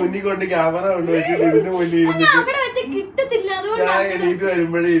എന്റെ മുന്നിൽ കൊണ്ട് ക്യാമറ അവിടെ വെച്ച് കിട്ടത്തില്ല. അതുകൊണ്ട്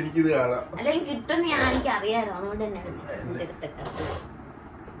വരുമ്പോഴേ എനിക്കിത് കാണാം. അല്ലെങ്കിൽ കിട്ടുന്ന ഞാൻ എനിക്ക് അറിയാലോ, അതുകൊണ്ട് തന്നെ വെച്ച്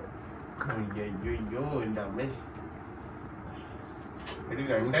അയ്യോ എന്റെ അമ്മേ,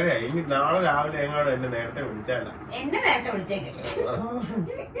 2:30 ഇനി നാളെ രാവിലെ എങ്ങാണോ എന്നെ നേരത്തെ വിളിച്ചാല. എന്നെ നേരത്തെ വിളിച്ചേക്കില്ലേ,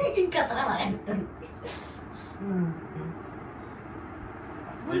 എനിക്ക് അത്ര പറയാനുണ്ട്.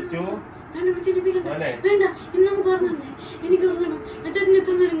 വേണ്ട ഇന്നൊന്ന് പറഞ്ഞേ, എനിക്ക് ഉറങ്ങണം. അച്ഛൻ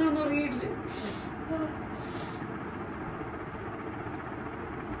എത്ര നേരങ്ങളൊന്നും അറിയില്ല.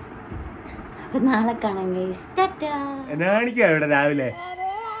 അപ്പൊ നാളെ കാണാം. എന്നാ കാണിക്കുവാ ഇവിടെ രാവിലെ?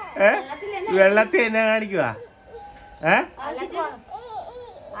 വെള്ളത്തിൽ എന്നാ കാണിക്കുവാ?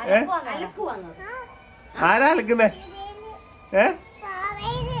 ആരാ അലക്കുന്നേ?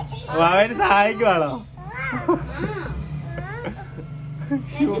 അവര് സഹായിക്കുവാണോ?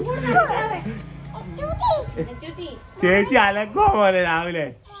 ചേച്ചി അലക്കുവാ മോനെ രാവിലെ?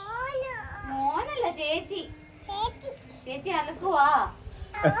 മോനല്ല ചേച്ചി, ചേച്ചി അലക്കുവാ.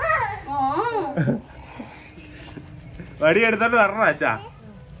 വടി എടുത്തോണ്ട് വരണോ അച്ഛാ?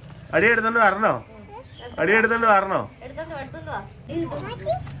 അടി എടുത്തോണ്ട് വരണോ? അടി എടുത്തോണ്ട് വരണോ?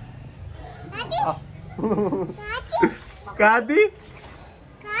 കാർത്തി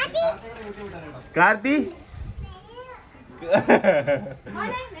കാർത്തി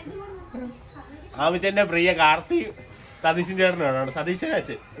ആമിച്ചന്റെ പ്രിയ കാർത്തി സതീശിന്റെ ചേട്ടനാണ്. സതീശൻ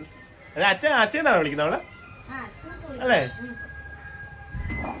അച്ഛൻ അച്ഛനാണോ വിളിക്കുന്നത് അവളെ? അല്ലേ?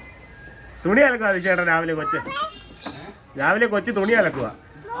 തുണി അലക്കുക ചേട്ടൻ രാവിലെ കൊച്ചു തുണി അലക്കുക.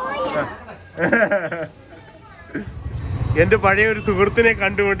 എന്റെ പഴയ ഒരു സുഹൃത്തിനെ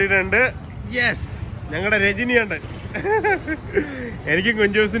കണ്ടുകൊണ്ടിട്ടുണ്ട്. യെസ്, ഞങ്ങളുടെ രജനിയുണ്ട്. എനിക്ക്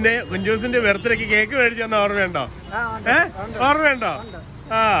കുഞ്ചൂസിന്റെ ബർത്ത്ഡേക്ക് കേക്ക് മേടിച്ചു തന്ന ഓർമ്മയുണ്ടോ? ഓർമ്മയുണ്ടോ?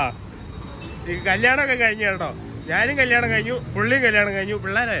 ആ, ഈ കല്യാണമൊക്കെ കഴിഞ്ഞു കേട്ടോ. ഞാനും കല്യാണം കഴിഞ്ഞു, പുള്ളിയും കല്യാണം കഴിഞ്ഞു.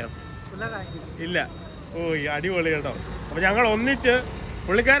 പിള്ളേരായോ? ഇല്ല. ഓ അടിപൊളി കേട്ടോ. അപ്പൊ ഞങ്ങൾ ഒന്നിച്ച്,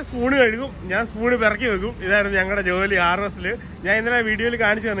 പുള്ളിക്കാരൻ സ്പൂണ് കഴുകും, ഞാൻ സ്പൂണ് പിറക്കി വെക്കും. ഇതായിരുന്നു ഞങ്ങളുടെ ജോലി ഹാർവസ്റ്റില്. ഞാൻ ഇന്നലെ വീഡിയോയിൽ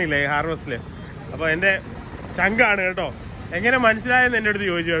കാണിച്ചു തന്നില്ലേ ഹാർവസ്റ്റില്. അപ്പൊ എന്റെ ചങ്കാണ് കേട്ടോ. എങ്ങനെ മനസ്സിലായെന്ന് എന്റെ അടുത്ത്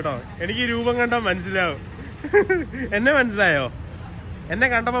ചോദിച്ചു കേട്ടോ. എനിക്ക് രൂപം കണ്ടാൽ മനസ്സിലാവും. എന്നെ മനസ്സിലായോ? എന്നെ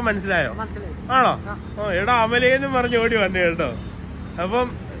കണ്ടപ്പോ മനസ്സിലായോ? ആണോ? ഓ എടാ അമലേന്ന് പറഞ്ഞ് ഓടി വന്നു കേട്ടോ. അപ്പം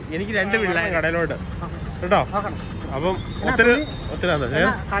എനിക്ക് 2 പിള്ളേർ കടയിലോട്ട് കേട്ടോ. അപ്പം ഒത്തിരി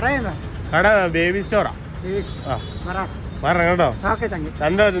കട ബേബി സ്റ്റോറാ. പറഞ്ഞ കേട്ടോ.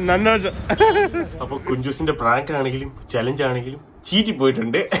 സന്തോഷം. അപ്പൊ കുഞ്ചൂസിന്റെ പ്രാങ്ക് ആണെങ്കിലും ചലഞ്ച് ആണെങ്കിലും ചീറ്റി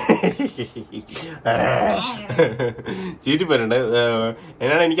പോയിട്ടുണ്ട്.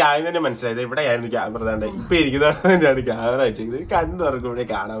 എന്നാണ് എനിക്ക് ആദ്യം തന്നെ മനസ്സിലായത്. ഇവിടെ ആയിരുന്നു ക്യാമറ താണ്ട്. ഇപ്പൊ ഇരിക്കുന്നതാണ് ക്യാമറ വെച്ചത്. കണ്ണു തുറക്കും ഇവിടെ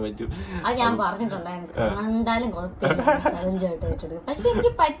കാണാൻ പറ്റും. അത് ഞാൻ പറഞ്ഞിട്ടുണ്ടായിരുന്നു, കണ്ടാലും കുഴപ്പമില്ല ചലഞ്ച് ആയിട്ട് ഏറ്റെടുക്കും. പക്ഷെ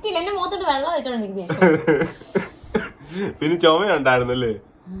എനിക്ക് പറ്റില്ല. എന്റെ മുഖത്തോട്ട് വെള്ളം വെച്ചോണ്ട് എനിക്ക് പിന്നെ ചുമയുണ്ടായിരുന്നല്ലേ?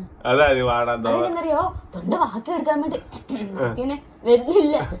 അതായത് പാടാന്തറിയോ, തൊണ്ട വാക്കി എടുക്കാൻ വേണ്ടി പിന്നെ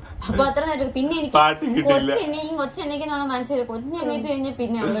വരുന്നില്ല. അപ്പൊ അത്ര നേരം പിന്നെ എനിക്ക് കൊച്ചെണ്ണയ്ക്കെന്നുള്ള മനസ്സിലായി. കൊച്ചെണ്ണീറ്റ് കഴിഞ്ഞാൽ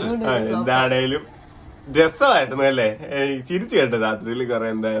പിന്നെ എന്താണേലും രസമായിരുന്നു അല്ലേ? ചിരിച്ചു കേട്ടോ രാത്രിയിൽ കുറെ.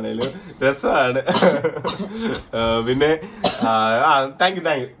 എന്താണേലും രസമാണ്. പിന്നെ താങ്ക് യു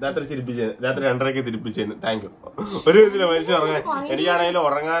രാത്രി ചിരിപ്പിച്ചേന്. രാത്രി 2:30 തിരിപ്പിച്ചേന്. Thank you. ഒരു വിധത്തില് മനുഷ്യൻ ഉറങ്ങാൻ, എനിക്കാണെങ്കിലും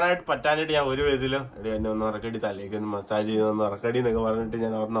ഉറങ്ങാനായിട്ട് പറ്റാനായിട്ട് ഞാൻ ഒരു വിധത്തിലും എന്നെ ഒന്ന് ഉറക്കടി, തലേക്ക് ഒന്ന് മസാജ് ചെയ്തൊന്ന് ഉറക്കടി എന്നൊക്കെ പറഞ്ഞിട്ട്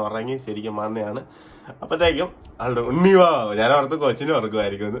ഞാൻ അവിടെ ഉറങ്ങി ശരിക്കും വന്നതാണ്. അപ്പത്തേക്കും ആളുടെ ഉണ്ണിവാ, ഞാൻ ഓർത്ത് കൊച്ചിനും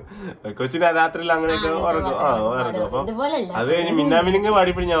ഉറക്കുമായിരിക്കും. കൊച്ചിന് രാത്രിയിൽ അങ്ങനെയൊക്കെ ഉറക്കും. ഉറക്കും. അപ്പം അത് കഴിഞ്ഞ് മിന്നാമിനിങ്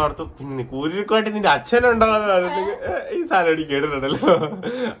പാടിയപ്പോഴും ഞാൻ ഓർത്തു, പിന്നെ കൂരിക്കാട്ടി നിന്റെ അച്ഛനുണ്ടാവുന്ന പറഞ്ഞിട്ട് ഈ സാധനം എനിക്ക് കേട്ടിട്ടുണ്ടല്ലോ.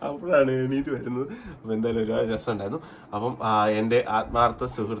 അപ്പോഴാണ് എണീറ്റ് വരുന്നത്. അപ്പൊ എന്തായാലും ഒരുപാട് രസം ഉണ്ടായിരുന്നു. അപ്പം എന്റെ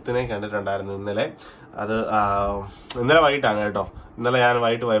ആത്മാർത്ഥ സുഹൃത്തിനെ കണ്ടിട്ടുണ്ടായിരുന്നു ഇന്നലെ. അത് ഇന്നലെ വൈകിട്ടാണ് കേട്ടോ. ഇന്നലെ ഞാൻ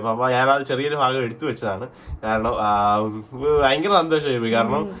വൈകിട്ട് പോയപ്പോ അപ്പൊ ഞാനത് ചെറിയൊരു ഭാഗം എടുത്തു വെച്ചതാണ്. കാരണം ഭയങ്കര സന്തോഷമായി പോയി.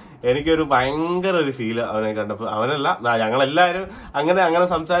 കാരണം എനിക്കൊരു ഭയങ്കര ഒരു ഫീല് അവനെ കണ്ടപ്പോ. അവനല്ല, ഞങ്ങളെല്ലാരും അങ്ങനെ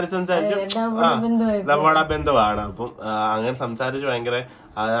സംസാരിച്ച് നമ്മുടെ ബന്ധമാണ്. അപ്പം അങ്ങനെ സംസാരിച്ച് ഭയങ്കര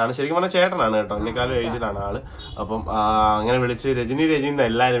ആണ്. ശരിക്കും പറഞ്ഞ ചേട്ടനാണ് കേട്ടോ, എന്നെക്കാളും ഏജിലാണ് ആള്. അപ്പം അങ്ങനെ വിളിച്ച് രജനി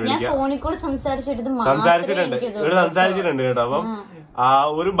എല്ലാരും വിളിക്കാം സംസാരിച്ചിട്ടുണ്ട് കേട്ടോ. അപ്പം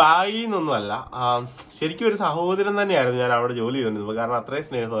ഒരു ബായി എന്നൊന്നും അല്ല, ശരിക്കും ഒരു സഹോദരൻ തന്നെയായിരുന്നു ഞാൻ അവിടെ ജോലി ചെയ്തിരുന്നത്. കാരണം അത്രയും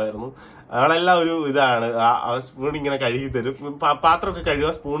സ്നേഹമായിരുന്നു. ഞങ്ങളെല്ലാം ഒരു ഇതാണ്. സ്പൂൺ ഇങ്ങനെ കഴുകി തരും, പാത്രമൊക്കെ കഴുകുക,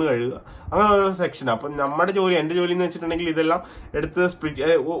 സ്പൂണ് കഴുകുക, അങ്ങനെ ഓരോ സെക്ഷൻ. അപ്പൊ നമ്മുടെ ജോലി, എന്റെ ജോലി എന്ന് വെച്ചിട്ടുണ്ടെങ്കിൽ ഇതെല്ലാം എടുത്ത് സ്പ്ലിറ്റ്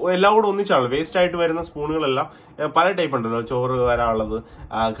എല്ലാം കൂടെ ഒന്നിച്ചാണല്ലോ. വേസ്റ്റ് ആയിട്ട് വരുന്ന സ്പൂണുകളെല്ലാം പല ടൈപ്പ് ഉണ്ടല്ലോ, ചോറ് വരാനുള്ളത്,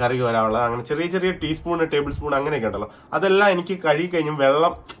 കറി വരാനുള്ളത്, അങ്ങനെ ചെറിയ ചെറിയ ടീസ്പൂൺ, ടേബിൾ സ്പൂൺ അങ്ങനെയൊക്കെ ഉണ്ടല്ലോ. അതെല്ലാം എനിക്ക് കഴുകി കഴിഞ്ഞും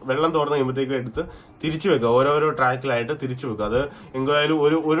വെള്ളം തോർന്ന് കഴിയുമ്പോഴത്തേക്കും എടുത്ത് തിരിച്ചു വെക്കുക, ഓരോരോ ട്രാക്കിലായിട്ട് തിരിച്ചു വെക്കുക. അത് എങ്കിലും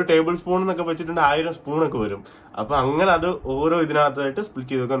ഒരു ടേബിൾ സ്പൂൺ എന്നൊക്കെ വെച്ചിട്ടുണ്ട് 1000 സ്പൂണൊക്കെ വരും. അപ്പൊ അങ്ങനെ അത് ഓരോ ഇതിനകത്തായിട്ട്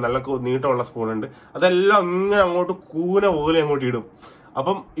സ്പ്ലിറ്റ് ചെയ്ത് വെക്കുക. നല്ല നീട്ടമുള്ള സ്പൂൺ ഉണ്ട്, അതെല്ലാം ഇങ്ങനെ അങ്ങോട്ട് കൂന പോലെ അങ്ങോട്ട് ഇടും.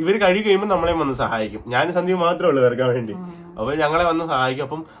 അപ്പം ഇവര് കഴുകി കഴിയുമ്പോൾ നമ്മളെ വന്ന് സഹായിക്കും. ഞാൻ സന്ധ്യ മാത്രമേ ഉള്ളൂ വരക്കാൻ വേണ്ടി. അപ്പൊ ഞങ്ങളെ വന്ന് സഹായിക്കും.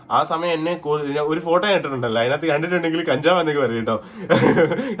 അപ്പം ആ സമയം എന്നെ ഒരു ഫോട്ടോ ഇട്ടിട്ടുണ്ടല്ലോ, അതിനകത്ത് കണ്ടിട്ടുണ്ടെങ്കിൽ കഞ്ചാവ് എന്നൊക്കെ പറയും കേട്ടോ.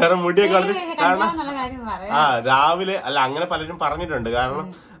 കാരണം മുടിയൊക്കെ കളഞ്ഞ്, കാരണം രാവിലെ അല്ല, അങ്ങനെ പലരും പറഞ്ഞിട്ടുണ്ട്. കാരണം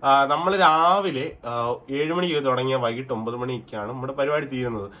നമ്മൾ രാവിലെ 7 മണിക്ക് തുടങ്ങിയ വൈകിട്ട് 9 മണിക്കാണ് നമ്മുടെ പരിപാടി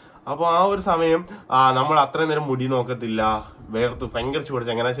തീരുന്നത്. അപ്പൊ ആ ഒരു സമയം നമ്മൾ അത്രയും നേരം മുടി നോക്കത്തില്ല, വേർത്ത് ഭയങ്കര ചൂട്,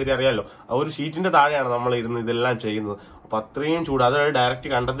 ചങ്ങനാശ്ശേരി അറിയാലോ, ആ ഒരു ഷീറ്റിന്റെ താഴെയാണ് നമ്മൾ ഇരുന്ന് ഇതെല്ലാം ചെയ്യുന്നത്. അപ്പൊ അത്രയും ചൂട്, അത് ഡയറക്റ്റ്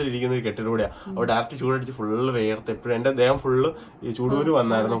കണ്ടത്തിലിരിക്കുന്ന ഒരു കെട്ടിലൂടെയാണ്. അപ്പൊ ഡയറക്റ്റ് ചൂടടിച്ച് ഫുള്ള് വേർത്ത്, എപ്പോഴും എന്റെ ദേഹം ഫുള്ള് ഈ ചൂടൂര്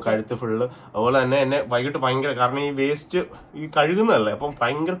വന്നായിരുന്നു, കഴുത്ത് ഫുള്ള്. അതുപോലെ തന്നെ എന്നെ വൈകിട്ട് ഭയങ്കര, കാരണം ഈ വേസ്റ്റ് ഈ കഴുകുന്നതല്ലേ, അപ്പം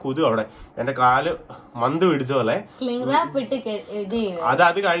ഭയങ്കര കൊതു അവിടെ. എന്റെ കാല് മന്ത് പിടിച്ച പോലെ,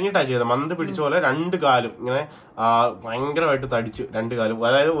 അത് കഴിഞ്ഞിട്ടാ ചെയ്തത്. മന്ത് പിടിച്ച പോലെ 2 കാലും ഇങ്ങനെ ഭയങ്കരമായിട്ട് തടിച്ചു, 2 കാലും.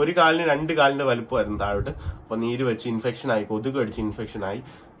 അതായത് ഒരു കാലിന് 2 കാലിന്റെ വലുപ്പമായിരുന്നു താഴോട്ട്. അപ്പൊ നീര് വെച്ച് ഇൻഫെക്ഷൻ ആയി, കൊതുക് അടിച്ച് ഇൻഫെക്ഷൻ ആയി.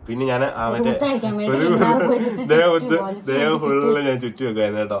 പിന്നെ ഞാൻ അവന്റെ ദേഹം ഫുള്ള് ഞാൻ ചുറ്റി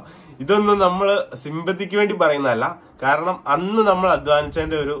വെക്കുമായിരുന്നു കേട്ടോ. ഇതൊന്നും നമ്മള് സിമ്പത്തിക്ക് വേണ്ടി പറയുന്നതല്ല, കാരണം അന്ന് നമ്മൾ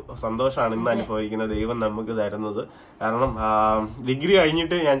അധ്വാനിച്ചതിന്റെ ഒരു സന്തോഷമാണ് ഇന്ന് അനുഭവിക്കുന്ന ദൈവം നമുക്ക് തരുന്നത്. കാരണം ഡിഗ്രി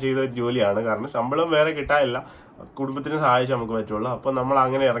കഴിഞ്ഞിട്ട് ഞാൻ ചെയ്ത ജോലിയാണ്. കാരണം ശമ്പളം വേറെ കിട്ടാനില്ല, കുടുംബത്തിന് സഹായിച്ച് നമുക്ക് പറ്റുള്ളൂ. അപ്പൊ നമ്മൾ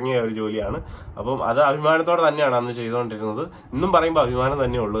അങ്ങനെ ഇറങ്ങിയ ഒരു ജോലിയാണ്. അപ്പം അത് അഭിമാനത്തോടെ തന്നെയാണ് അന്ന് ചെയ്തുകൊണ്ടിരുന്നത്. ഇന്നും പറയുമ്പോൾ അഭിമാനം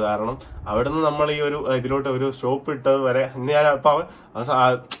തന്നെ ഉള്ളൂ. കാരണം അവിടുന്ന് നമ്മൾ ഈ ഒരു ഇതിലോട്ട് ഒരു ഷോപ്പ് ഇട്ടത് വരെ ഇന്ന് ഞാൻ അപ്പൊ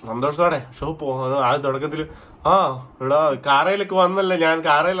സന്തോഷത്തോടെ ഷോപ്പ് പോകുന്നത്. ആ തുടക്കത്തിൽ ഇവിടെ കാറയിലൊക്കെ വന്നല്ലേ, ഞാൻ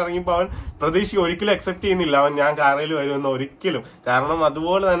കാറയിൽ ഇറങ്ങിയപ്പോ അവൻ പ്രതീക്ഷിക്കും, ഒരിക്കലും അക്സെപ്റ്റ് ചെയ്യുന്നില്ല അവൻ ഞാൻ കാറയിൽ വരുമെന്ന് ഒരിക്കലും. കാരണം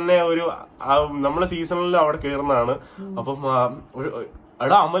അതുപോലെ തന്നെ ഒരു നമ്മളെ സീസണിൽ അവിടെ കയറുന്നതാണ്. അപ്പം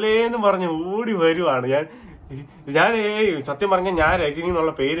എടാ അമലേന്ന് പറഞ്ഞ് ഓടി വരുവാണ്. ഞാൻ സത്യം പറഞ്ഞ ഞാൻ രജനി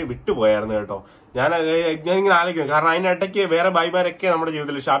എന്നുള്ള പേര് വിട്ടുപോയായിരുന്നു കേട്ടോ. ഞാൻ ഇങ്ങനെ ആലോചിക്കുന്നു, കാരണം അതിനിടയ്ക്ക് വേറെ ബായിമാരൊക്കെ നമ്മുടെ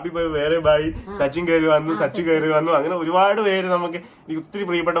ജീവിതത്തിൽ, ഷാപ്പി പോയി വേറെ ബായി, സച്ചിൻ കയറി വന്നു, സച്ചു കയറി വന്നു, അങ്ങനെ ഒരുപാട് പേര് നമുക്ക് ഒത്തിരി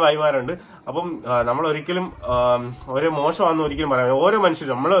പ്രിയപ്പെട്ട ബായിമാരുണ്ട്. അപ്പം നമ്മൾ ഒരിക്കലും ഓരോ മോശമാണെന്ന് ഒരിക്കലും പറയാം. ഓരോ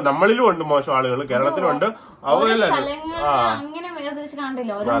മനുഷ്യരും നമ്മളിലും ഉണ്ട് മോശം ആളുകൾ, കേരളത്തിലുണ്ട്. അവരെല്ലാം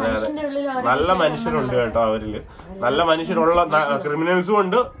നല്ല മനുഷ്യരുണ്ട് കേട്ടോ. അവരില് നല്ല മനുഷ്യരുള്ള ക്രിമിനൽസും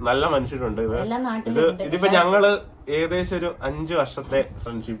ഉണ്ട്, നല്ല മനുഷ്യരുണ്ട്. ഇതിപ്പോ ഞങ്ങള് ഏകദേശം ഒരു 5 വർഷത്തെ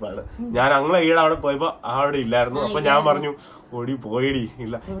ഫ്രണ്ട്ഷിപ്പാണ്. ഞാൻ ഞങ്ങളെ ഈടെ അവിടെ പോയപ്പോ അവിടെ ഇല്ലായിരുന്നു. അപ്പൊ ഞാൻ പറഞ്ഞു പോയിടി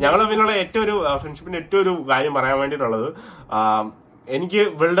ഇല്ല. ഞങ്ങള് പിന്നുള്ള ഏറ്റവും ഒരു ഫ്രണ്ട്ഷിപ്പിന്റെ ഏറ്റവും ഒരു കാര്യം പറയാൻ വേണ്ടിയിട്ടുള്ളത്, എനിക്ക്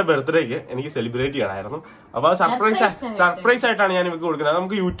ഇവളുടെ ബർത്ത്ഡേക്ക് എനിക്ക് സെലിബ്രേറ്റ് ചെയ്യണമായിരുന്നു. അപ്പൊ സർപ്രൈസ് ആയിട്ടാണ് ഞാൻ ഇവർക്ക് കൊടുക്കുന്നത്.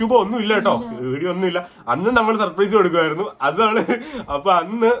 നമുക്ക് യൂട്യൂബോ ഒന്നും ഇല്ല കേട്ടോ, വീഡിയോ ഒന്നും ഇല്ല. അന്ന് നമ്മൾ സർപ്രൈസ് കൊടുക്കുമായിരുന്നു. അതാണ്. അപ്പൊ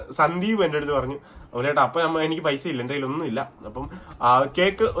അന്ന് സന്ദീപ് എന്റെ അടുത്ത് പറഞ്ഞു, അവനേട്ടാ അപ്പൊ എനിക്ക് പൈസ ഇല്ല, എന്റെ കയ്യിലൊന്നും ഇല്ല. അപ്പം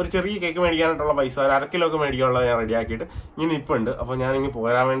കേക്ക്, ഒരു ചെറിയ കേക്ക് മേടിക്കാനായിട്ടുള്ള പൈസ, ഒരു 1/2 കിലോ ഒക്കെ മേടിക്കാനുള്ളത് ഞാൻ റെഡിയാക്കിയിട്ട് ഇങ്ങനെ നിപ്പുണ്ട്. അപ്പൊ ഞാൻ ഇങ്ങനെ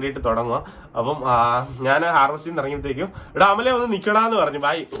പോരാൻ വേണ്ടിയിട്ട് തുടങ്ങുക. അപ്പം ഞാൻ ഹാർവസ്റ്റിൽ നിന്ന് ഇറങ്ങിയപ്പോഴത്തേക്കും ഇവിടെ അമലെ വന്ന് നിക്കടാന്ന് പറഞ്ഞു.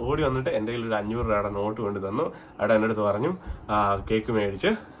 ബായ് ഓടി വന്നിട്ട് എന്റെ കയ്യിൽ ഒരു 500 രൂപയുടെ നോട്ട് കൊണ്ട് തന്നു. അവിടെ എന്റെ അടുത്ത് പറഞ്ഞു കേക്ക്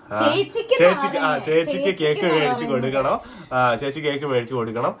മേടിച്ച് ചേച്ചിക്ക് കേക്ക് മേടിച്ച് കൊടുക്കണം, ചേച്ചി കേക്ക് മേടിച്ച്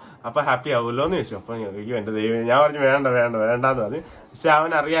കൊടുക്കണം, അപ്പൊ ഹാപ്പി ആവുമല്ലോ എന്ന് ചോദിച്ചു. അപ്പൊ അയ്യോ എന്റെ ദൈവം, ഞാൻ പറഞ്ഞു വേണ്ടാന്ന് പറഞ്ഞു. പക്ഷെ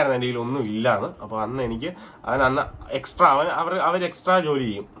അവൻ അറിയാമായിരുന്നു എന്റെ കയ്യിൽ ഒന്നും ഇല്ലാന്ന്. അപ്പൊ അന്ന് അവൻ എക്സ്ട്രാ അവർ എക്സ്ട്രാ ജോലി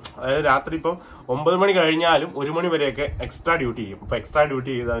ചെയ്യും. അതായത് രാത്രി ഇപ്പം 9 മണി കഴിഞ്ഞാലും 1 മണി വരെയൊക്കെ എക്സ്ട്രാ ഡ്യൂട്ടി ചെയ്യും. അപ്പൊ എക്സ്ട്രാ ഡ്യൂട്ടി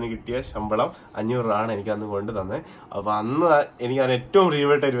ചെയ്ത് അവന് കിട്ടിയ ശമ്പളം 500 രൂപയാണ് എനിക്ക് അന്ന് കൊണ്ട് തന്നെ. അപ്പൊ അന്ന് എനിക്ക് അവൻ ഏറ്റവും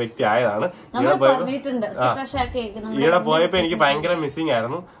പ്രിയപ്പെട്ട ഒരു വ്യക്തി ആയതാണ്. ഇവിടെ പോയപ്പോ എനിക്ക് ഭയങ്കര മിസ്സിംഗ്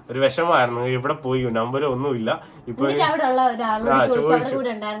ആയിരുന്നു, ഒരു വിഷമമായിരുന്നു. ഇവിടെ പോയി നമ്പരും ഒന്നുമില്ല. ഇപ്പൊ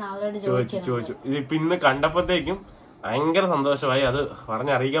ചോദിച്ചു ഇപ്പൊ ഇന്ന് കണ്ടപ്പോഴത്തേക്കും ഭയങ്കര സന്തോഷമായി. അത്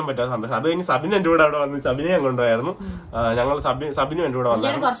പറഞ്ഞറിയിക്കാൻ പറ്റാത്ത സന്തോഷം. അത് കഴിഞ്ഞ് സബിൻ എന്റെ കൂടെ അവിടെ വന്ന് സബിനെ ഞാൻ കൊണ്ടുപോയായിരുന്നു. ഞങ്ങൾ സബിനും എന്റെ കൂടെ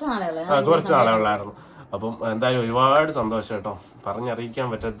വന്നായിരുന്നു, കുറച്ച് നാളെ ഉള്ളായിരുന്നു. അപ്പം എന്തായാലും ഒരുപാട് സന്തോഷം കേട്ടോ, പറഞ്ഞറിയിക്കാൻ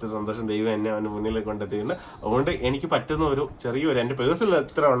പറ്റാത്ത സന്തോഷം. ദൈവം എന്നെ അവന് മുന്നിലേക്ക് കൊണ്ടെത്തിയിട്ടുണ്ട്. അതുകൊണ്ട് എനിക്ക് പറ്റുന്ന ഒരു ചെറിയൊരു എന്റെ പേഴ്സണൽ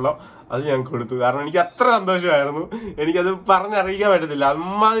എത്ര ഉള്ളോ അത് ഞാൻ കൊടുത്തു. കാരണം എനിക്ക് അത്ര സന്തോഷമായിരുന്നു, എനിക്കത് പറഞ്ഞറിയിക്കാൻ പറ്റത്തില്ല.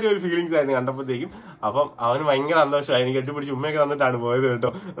 അമ്മാതിരി ഒരു ഫീലിങ്സ് ആയിരുന്നു കണ്ടപ്പോഴത്തേക്കും. അപ്പം അവന് ഭയങ്കര സന്തോഷമായി. എനിക്ക് കെട്ടിപ്പിടിച്ച് ഉമ്മയൊക്കെ തന്നിട്ടാണ് പോയത് കേട്ടോ.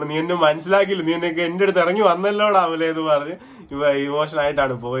 നീ എന്നെ മനസ്സിലാക്കിയില്ല, നീ എന്നൊക്കെ എന്റെ അടുത്ത് ഇറങ്ങി വന്നല്ലോടാവല്ലേ എന്ന് പറഞ്ഞ് ഇമോഷൻ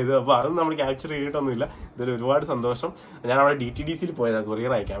ആയിട്ടാണ് പോയത്. അപ്പൊ അതൊന്നും നമ്മൾ ക്യാപ്ചർ ചെയ്തിട്ടൊന്നുമില്ല. ഇതിൽ ഒരുപാട് സന്തോഷം. ഞാൻ അവിടെ DTDCയിൽ പോയതാണ്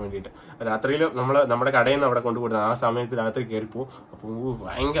കൊറിയർ അയക്കാൻ വേണ്ടിയിട്ട്. രാത്രിയിൽ നമ്മുടെ കടയിൽ നിന്ന് അവിടെ കൊണ്ടുപോകുന്നത്. ആ സമയത്ത് രാത്രി കയറി പോകും. അപ്പൊ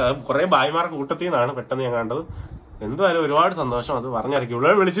ഭയങ്കര കുറെ ഭായിമാർക്ക് കൂട്ടത്തിൽ നിന്നാണ് പെട്ടെന്ന് ഞാൻ കണ്ടത്. എന്തായാലും ഒരുപാട് സന്തോഷം. അത് പറഞ്ഞിറക്കി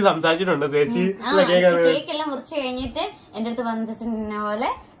ഇവിടെ വിളിച്ച് സംസാരിച്ചിട്ടുണ്ട് ചേച്ചി. കേക്കെല്ലാം മുറിച്ച് കഴിഞ്ഞിട്ട് എന്റെ അടുത്ത് വന്നിട്ട്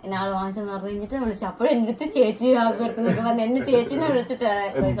പോലെ ഇന്നാള് വാങ്ങിച്ചെന്ന് പറഞ്ഞു കഴിഞ്ഞിട്ട് വിളിച്ചു. അപ്പോഴും എന്റെ അടുത്ത് ചേച്ചി ആൾക്കാർക്ക് പറഞ്ഞ് എന്നെ ചേച്ചിനെ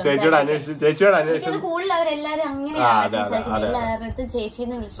ചേച്ചിയോട് അന്വേഷിച്ചു. കൂടുതൽ അവരെല്ലാരും അങ്ങനെയാണ് സംസാരിക്കുന്നത്. എല്ലാവരുടെ അടുത്ത്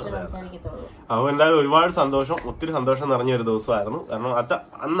ചേച്ചിന്ന് വിളിച്ചിട്ട് സംസാരിക്കത്തുള്ളൂ. അപ്പൊ എന്തായാലും ഒരുപാട് സന്തോഷം, ഒത്തിരി സന്തോഷം നിറഞ്ഞ ഒരു ദിവസമായിരുന്നു. കാരണം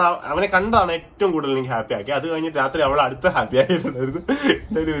അന്ന് അവനെ കണ്ടതാണ് ഏറ്റവും കൂടുതൽ എനിക്ക് ഹാപ്പി ആക്കി. അത് കഴിഞ്ഞിട്ട് രാത്രി അവൾ അടുത്ത ഹാപ്പി ആയിട്ടുണ്ടായിരുന്നു.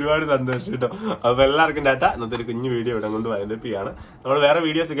 എന്തായാലും ഒരുപാട് സന്തോഷം കേട്ടോ. അപ്പൊ എല്ലാവർക്കും ടാറ്റ. ഇന്നത്തെ ഒരു കുഞ്ഞു വീഡിയോ ഇവിടെ കൊണ്ട് വൈൻഡപ്പ് ചെയ്യാണ്. നമ്മൾ വേറെ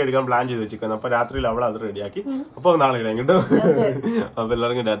വീഡിയോസ് ഒക്കെ എടുക്കാൻ പ്ലാൻ ചെയ്ത് വെച്ചിരിക്കുന്നത്. അപ്പൊ രാത്രിയിൽ അവൾ അത് റെഡിയാക്കി. അപ്പൊ നാളെ ഇടാം കേട്ടോ. അപ്പൊ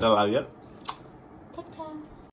എല്ലാവർക്കും ടാറ്റ. Love you.